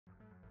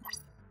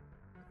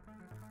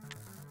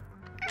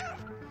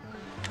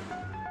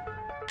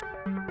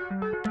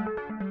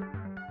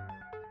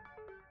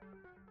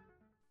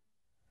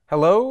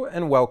Hello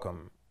and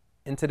welcome.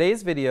 In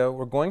today's video,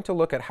 we're going to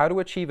look at how to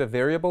achieve a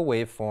variable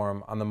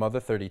waveform on the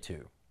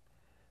Mother-32.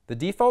 The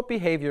default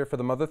behavior for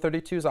the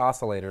Mother-32's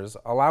oscillators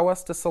allow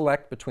us to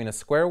select between a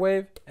square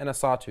wave and a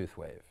sawtooth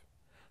wave.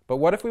 But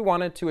what if we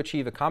wanted to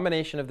achieve a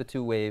combination of the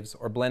two waves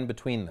or blend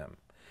between them?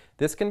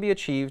 This can be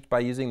achieved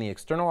by using the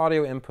external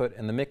audio input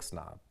and the mix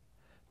knob.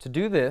 To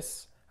do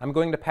this, I'm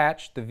going to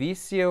patch the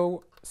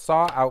VCO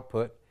saw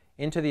output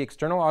into the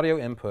external audio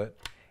input,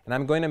 and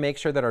I'm going to make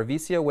sure that our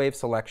VCO wave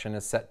selection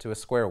is set to a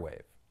square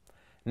wave.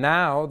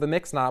 Now, the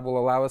mix knob will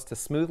allow us to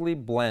smoothly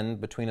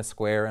blend between a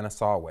square and a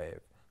saw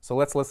wave. So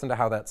let's listen to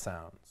how that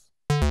sounds.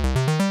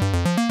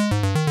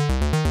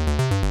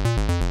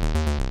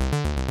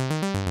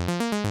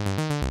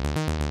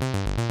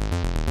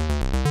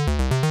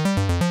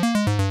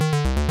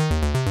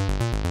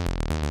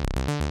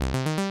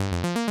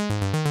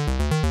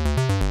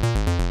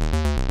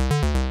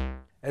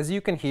 As you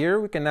can hear,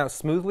 we can now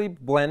smoothly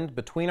blend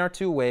between our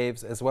two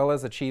waves as well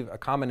as achieve a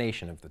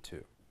combination of the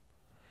two.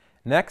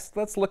 Next,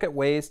 let's look at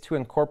ways to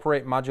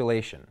incorporate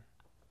modulation.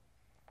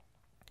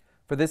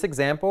 For this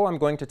example, I'm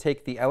going to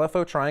take the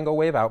LFO triangle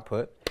wave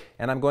output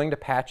and I'm going to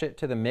patch it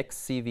to the mix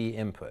CV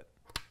input.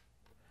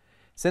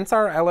 Since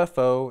our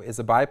LFO is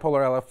a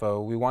bipolar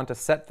LFO, we want to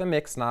set the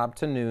mix knob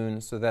to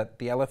noon so that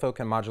the LFO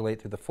can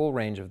modulate through the full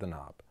range of the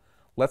knob.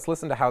 Let's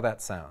listen to how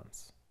that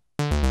sounds.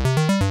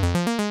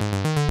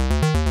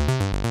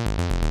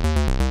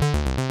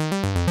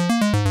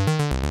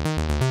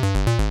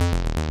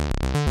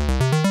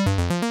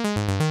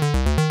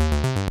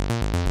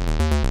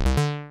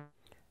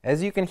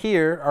 As you can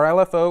hear, our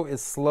LFO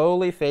is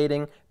slowly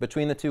fading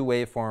between the two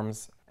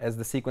waveforms as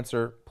the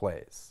sequencer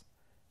plays.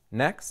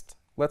 Next,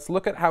 let's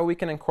look at how we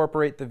can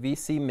incorporate the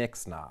VC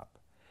mix knob.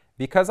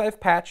 Because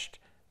I've patched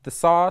the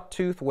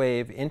sawtooth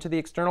wave into the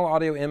external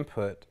audio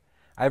input,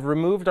 I've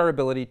removed our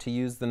ability to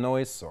use the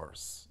noise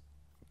source.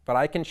 But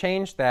I can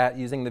change that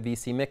using the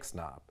VC mix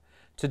knob.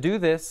 To do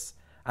this,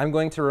 I'm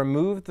going to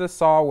remove the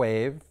saw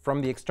wave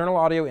from the external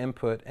audio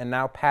input and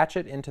now patch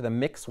it into the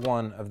mix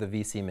 1 of the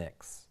VC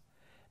mix.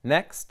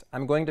 Next,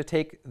 I'm going to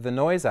take the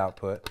noise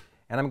output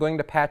and I'm going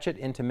to patch it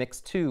into mix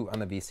 2 on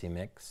the VC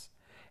mix.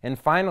 And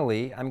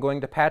finally, I'm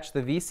going to patch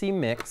the VC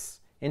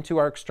mix into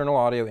our external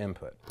audio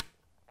input.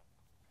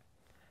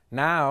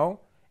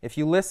 Now, if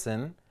you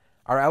listen,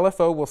 our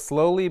LFO will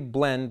slowly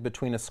blend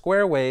between a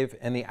square wave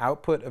and the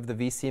output of the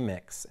VC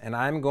mix. And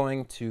I'm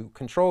going to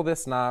control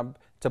this knob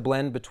to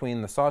blend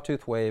between the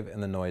sawtooth wave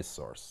and the noise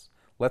source.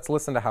 Let's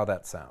listen to how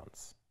that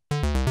sounds.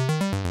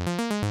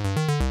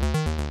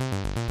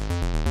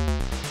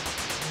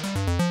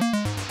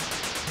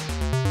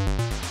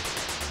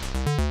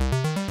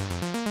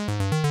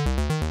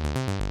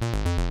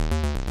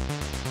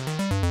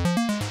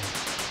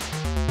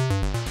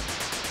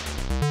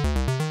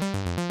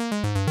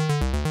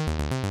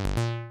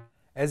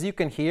 As you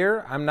can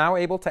hear, I'm now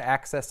able to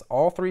access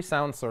all three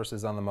sound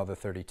sources on the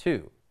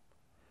Mother-32.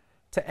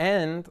 To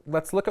end,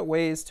 let's look at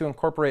ways to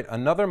incorporate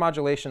another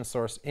modulation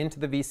source into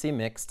the VC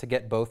mix to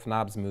get both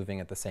knobs moving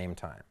at the same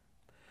time.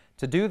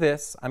 To do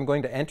this, I'm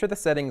going to enter the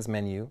settings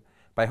menu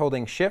by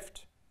holding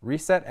Shift,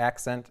 Reset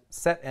Accent,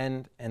 Set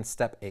End, and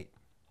Step 8.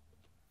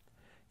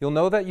 You'll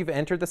know that you've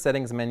entered the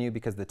settings menu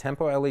because the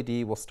tempo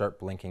LED will start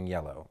blinking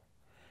yellow.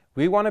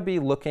 We want to be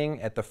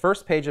looking at the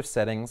first page of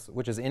settings,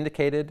 which is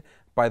indicated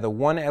by the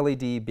one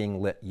LED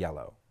being lit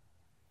yellow.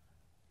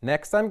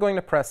 Next, I'm going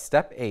to press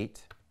Step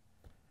 8,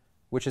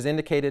 which is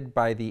indicated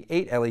by the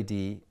 8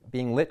 LED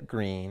being lit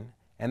green,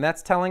 and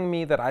that's telling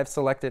me that I've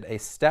selected a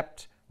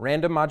stepped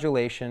random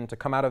modulation to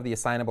come out of the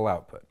assignable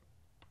output.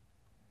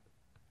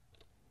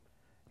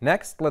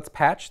 Next, let's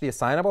patch the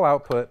assignable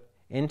output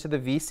into the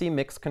VC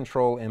mix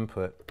control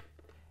input.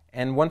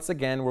 And once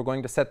again, we're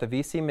going to set the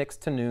VC mix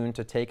to noon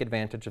to take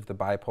advantage of the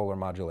bipolar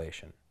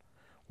modulation.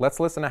 Let's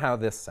listen to how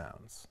this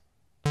sounds.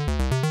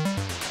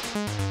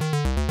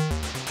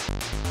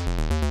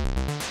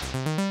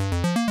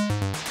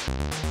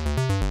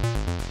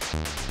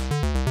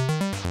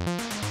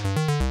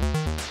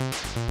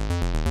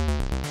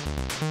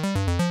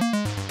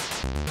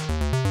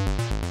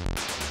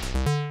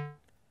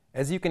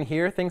 As you can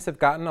hear, things have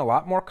gotten a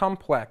lot more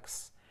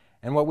complex,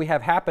 and what we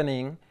have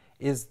happening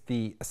is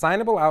the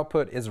assignable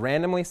output is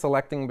randomly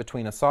selecting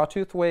between a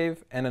sawtooth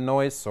wave and a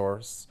noise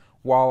source,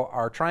 while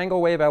our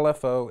triangle wave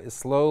LFO is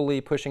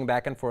slowly pushing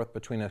back and forth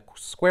between a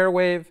square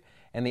wave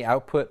and the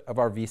output of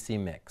our VC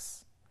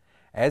mix.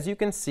 As you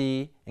can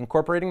see,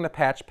 incorporating the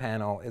patch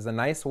panel is a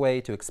nice way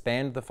to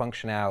expand the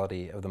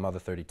functionality of the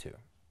Mother-32.